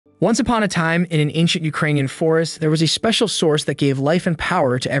Once upon a time, in an ancient Ukrainian forest, there was a special source that gave life and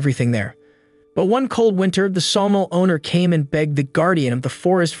power to everything there. But one cold winter, the sawmill owner came and begged the guardian of the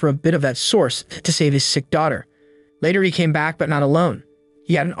forest for a bit of that source to save his sick daughter. Later he came back, but not alone.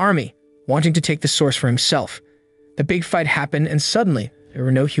 He had an army, wanting to take the source for himself. The big fight happened, and suddenly, there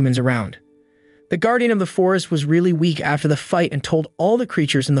were no humans around. The guardian of the forest was really weak after the fight and told all the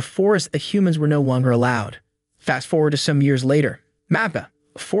creatures in the forest that humans were no longer allowed. Fast forward to some years later, Mappa,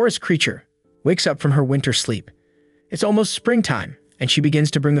 a forest creature, wakes up from her winter sleep. It's almost springtime, and she begins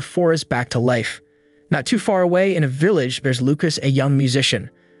to bring the forest back to life. Not too far away in a village, there's Lucas, a young musician.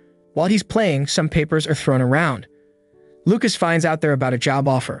 While he's playing, some papers are thrown around. Lucas finds out they're about a job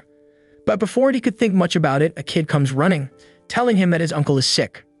offer. But before he could think much about it, a kid comes running, telling him that his uncle is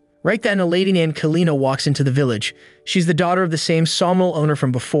sick. Right then, a lady named Kalina walks into the village. She's the daughter of the same sawmill owner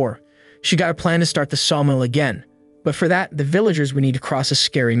from before. She got a plan to start the sawmill again. But for that, the villagers would need to cross a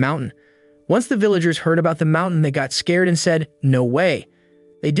scary mountain. Once the villagers heard about the mountain, they got scared and said, "No way."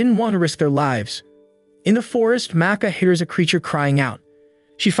 They didn't want to risk their lives. In the forest, Maka hears a creature crying out.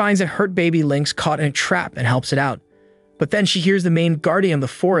 She finds a hurt baby lynx caught in a trap and helps it out. But then she hears the main guardian of the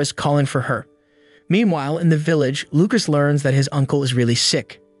forest calling for her. Meanwhile, in the village, Lucas learns that his uncle is really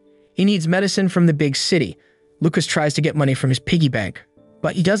sick. He needs medicine from the big city. Lucas tries to get money from his piggy bank,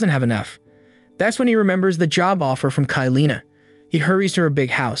 but he doesn't have enough. That's when he remembers the job offer from Kailina. He hurries to her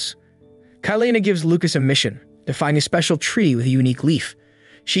big house. Kailina gives Lucas a mission, to find a special tree with a unique leaf.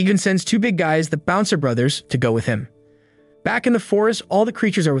 She even sends two big guys, the Bouncer brothers, to go with him. Back in the forest, all the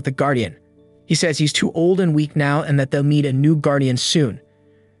creatures are with the guardian. He says he's too old and weak now and that they'll need a new guardian soon.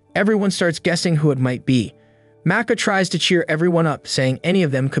 Everyone starts guessing who it might be. Maka tries to cheer everyone up, saying any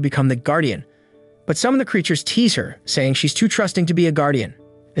of them could become the guardian. But some of the creatures tease her, saying she's too trusting to be a guardian.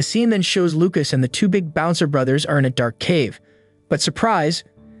 The scene then shows Lucas and the two big Bouncer brothers are in a dark cave. But surprise,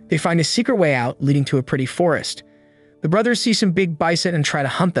 they find a secret way out leading to a pretty forest. The brothers see some big bison and try to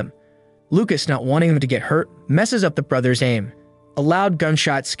hunt them. Lucas, not wanting them to get hurt, messes up the brothers' aim. A loud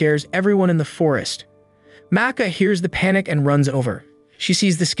gunshot scares everyone in the forest. Maka hears the panic and runs over. She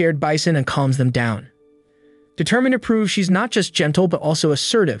sees the scared bison and calms them down. Determined to prove she's not just gentle but also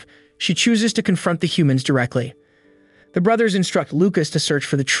assertive, she chooses to confront the humans directly. The brothers instruct Lucas to search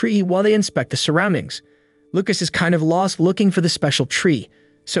for the tree while they inspect the surroundings. Lucas is kind of lost looking for the special tree,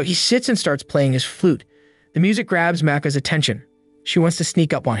 so he sits and starts playing his flute. The music grabs Maka's attention. She wants to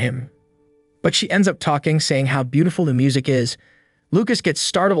sneak up on him. But she ends up talking, saying how beautiful the music is. Lucas gets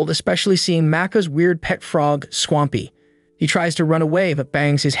startled, especially seeing Maka's weird pet frog, Swampy. He tries to run away, but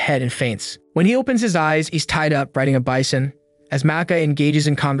bangs his head and faints. When he opens his eyes, he's tied up, riding a bison. As Maka engages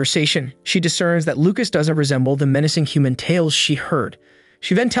in conversation, she discerns that Lucas doesn't resemble the menacing human tales she heard.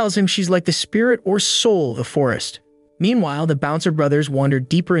 She then tells him she's like the spirit or soul of the forest. Meanwhile, the Bouncer brothers wander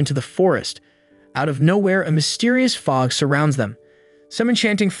deeper into the forest. Out of nowhere, a mysterious fog surrounds them. Some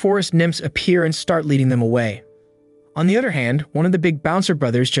enchanting forest nymphs appear and start leading them away. On the other hand, one of the big Bouncer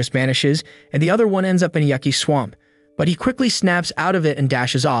brothers just vanishes, and the other one ends up in a yucky swamp. But he quickly snaps out of it and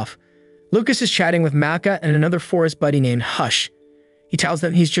dashes off. Lucas is chatting with Maka and another forest buddy named Hush. He tells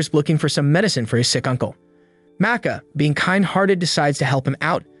them he's just looking for some medicine for his sick uncle. Maka, being kind-hearted, decides to help him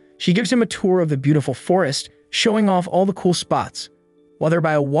out. She gives him a tour of the beautiful forest, showing off all the cool spots. While they're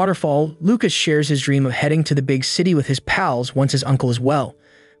by a waterfall, Lucas shares his dream of heading to the big city with his pals once his uncle is well.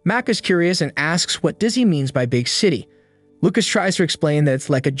 Maka's curious and asks what Dizzy means by big city. Lucas tries to explain that it's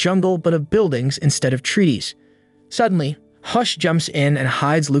like a jungle but of buildings instead of trees. Suddenly, Hush jumps in and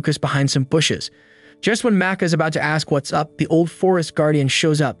hides Lucas behind some bushes. Just when Maka is about to ask what's up, the old forest guardian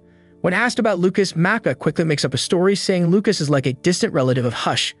shows up. When asked about Lucas, Maka quickly makes up a story saying Lucas is like a distant relative of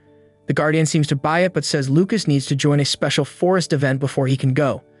Hush. The guardian seems to buy it but says Lucas needs to join a special forest event before he can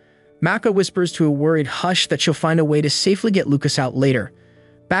go. Maka whispers to a worried Hush that she'll find a way to safely get Lucas out later.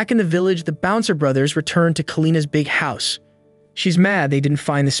 Back in the village, the Bouncer brothers return to Kalina's big house. She's mad they didn't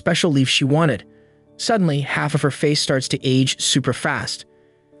find the special leaf she wanted. Suddenly, half of her face starts to age super fast.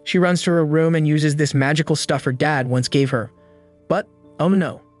 She runs to her room and uses this magical stuff her dad once gave her. But, oh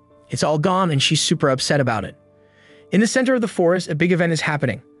no, it's all gone and she's super upset about it. In the center of the forest, a big event is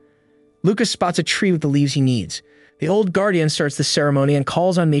happening. Lucas spots a tree with the leaves he needs. The old guardian starts the ceremony and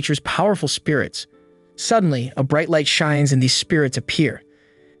calls on nature's powerful spirits. Suddenly, a bright light shines and these spirits appear.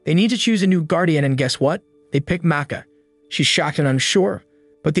 They need to choose a new guardian and guess what? They pick Maka. She's shocked and unsure.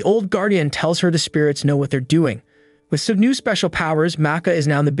 But the old guardian tells her the spirits know what they're doing. With some new special powers, Maka is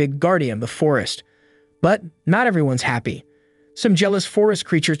now the big guardian of the forest. But not everyone's happy. Some jealous forest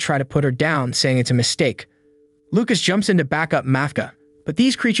creatures try to put her down, saying it's a mistake. Lucas jumps in to back up Maka, but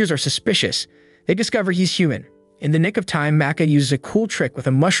these creatures are suspicious. They discover he's human, In the nick of time, Maka uses a cool trick with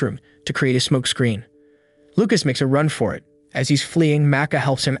a mushroom to create a smoke screen. Lucas makes a run for it. As he's fleeing, Maka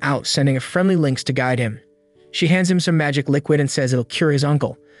helps him out, sending a friendly Lynx to guide him. She hands him some magic liquid and says it'll cure his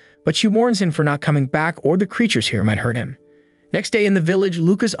uncle, but she warns him for not coming back or the creatures here might hurt him. Next day in the village,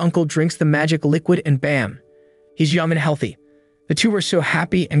 Lucas' uncle drinks the magic liquid and bam, he's young and healthy. The two are so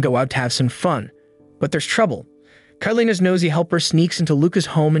happy and go out to have some fun. But there's trouble. Kylina's nosy helper sneaks into Lucas'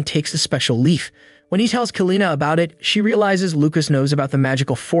 home and takes the special leaf. When he tells Kylina about it, she realizes Lucas knows about the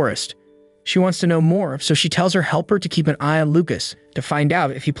magical forest. She wants to know more, so she tells her helper to keep an eye on Lucas to find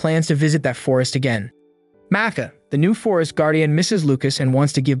out if he plans to visit that forest again. Maka, the new forest guardian, misses Lucas and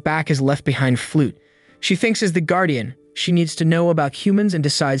wants to give back his left-behind flute. She thinks as the guardian, she needs to know about humans and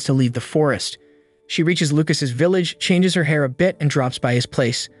decides to leave the forest. She reaches Lucas's village, changes her hair a bit, and drops by his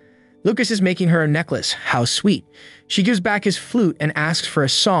place. Lucas is making her a necklace. How sweet. She gives back his flute and asks for a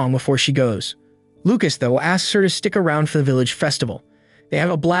song before she goes. Lucas, though, asks her to stick around for the village festival. They have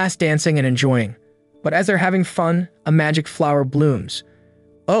a blast dancing and enjoying. But as they're having fun, a magic flower blooms.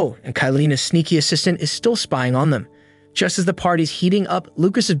 Oh, and Kylina's sneaky assistant is still spying on them. Just as the party's heating up,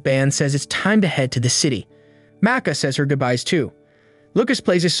 Lucas's band says it's time to head to the city. Maka says her goodbyes too. Lucas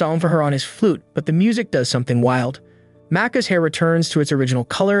plays a song for her on his flute, but the music does something wild. Maka's hair returns to its original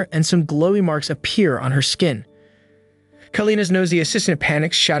color and some glowy marks appear on her skin. Kylina's nosy assistant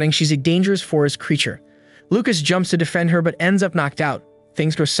panics, shouting she's a dangerous forest creature. Lucas jumps to defend her but ends up knocked out.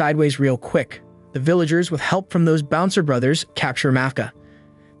 Things go sideways real quick. The villagers, with help from those bouncer brothers, capture Maka.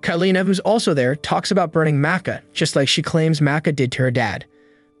 Kylina, who's also there, talks about burning Maka, just like she claims Maka did to her dad.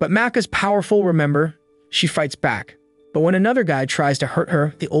 But Maka's powerful, remember? She fights back. But when another guy tries to hurt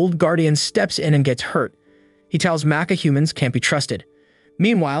her, the old guardian steps in and gets hurt. He tells Maka humans can't be trusted.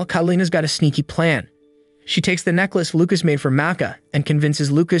 Meanwhile, Kylina's got a sneaky plan. She takes the necklace Lucas made for Maka and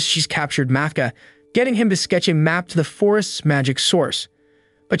convinces Lucas she's captured Maka, getting him to sketch a map to the forest's magic source.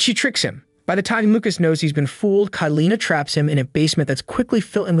 But she tricks him. By the time Lucas knows he's been fooled, Kylina traps him in a basement that's quickly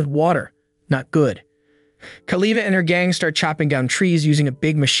filled in with water. Not good. Kylina and her gang start chopping down trees using a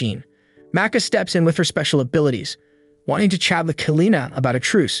big machine. Maka steps in with her special abilities, wanting to chat with Kylina about a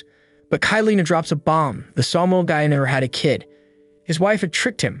truce. But Kylina drops a bomb. The sawmill guy never had a kid. His wife had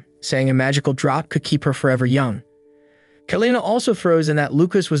tricked him, saying a magical drop could keep her forever young. Kylina also throws in that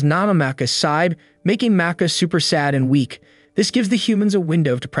Lucas was not on Maka's side, making Maka super sad and weak. This gives the humans a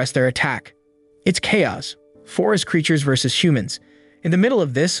window to press their attack. It's chaos. Forest creatures versus humans. In the middle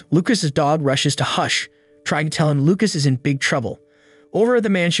of this, Lucas's dog rushes to Hush, trying to tell him Lucas is in big trouble. Over at the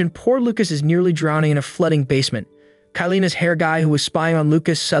mansion, poor Lucas is nearly drowning in a flooding basement. Kylina's hair guy who was spying on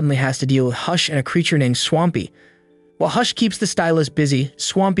Lucas suddenly has to deal with Hush and a creature named Swampy. While Hush keeps the stylist busy,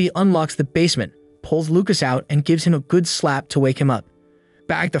 Swampy unlocks the basement, pulls Lucas out, and gives him a good slap to wake him up.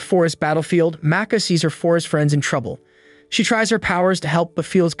 Back at the forest battlefield, Maka sees her forest friends in trouble. She tries her powers to help but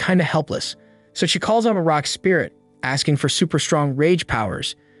feels kinda helpless, so she calls up a rock spirit, asking for super strong rage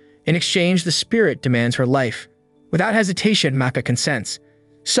powers. In exchange, the spirit demands her life. Without hesitation, Maka consents.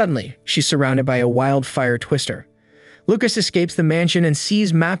 Suddenly, she's surrounded by a wildfire twister. Lucas escapes the mansion and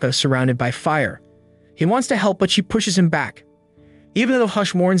sees Maka surrounded by fire. He wants to help, but she pushes him back. Even though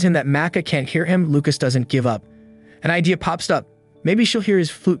Hush warns him that Maka can't hear him, Lucas doesn't give up. An idea pops up. Maybe she'll hear his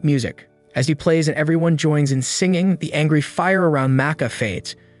flute music. As he plays and everyone joins in singing, the angry fire around Maka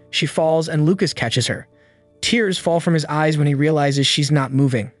fades. She falls and Lucas catches her. Tears fall from his eyes when he realizes she's not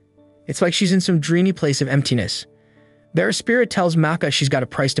moving. It's like she's in some dreamy place of emptiness. Their spirit tells Maka she's got a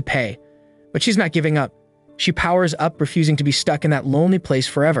price to pay, but she's not giving up. She powers up, refusing to be stuck in that lonely place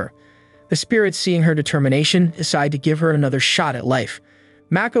forever. The spirits, seeing her determination, decide to give her another shot at life.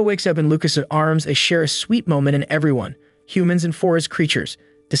 Maka wakes up in Lucas's arms. They share a sweet moment, and everyone, humans and forest creatures,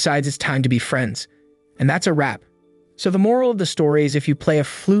 decides it's time to be friends. And that's a wrap. So the moral of the story is if you play a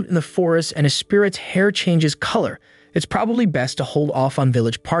flute in the forest and a spirit's hair changes color, it's probably best to hold off on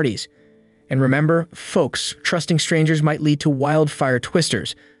village parties. And remember, folks, trusting strangers might lead to wildfire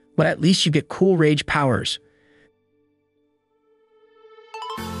twisters, but at least you get cool rage powers.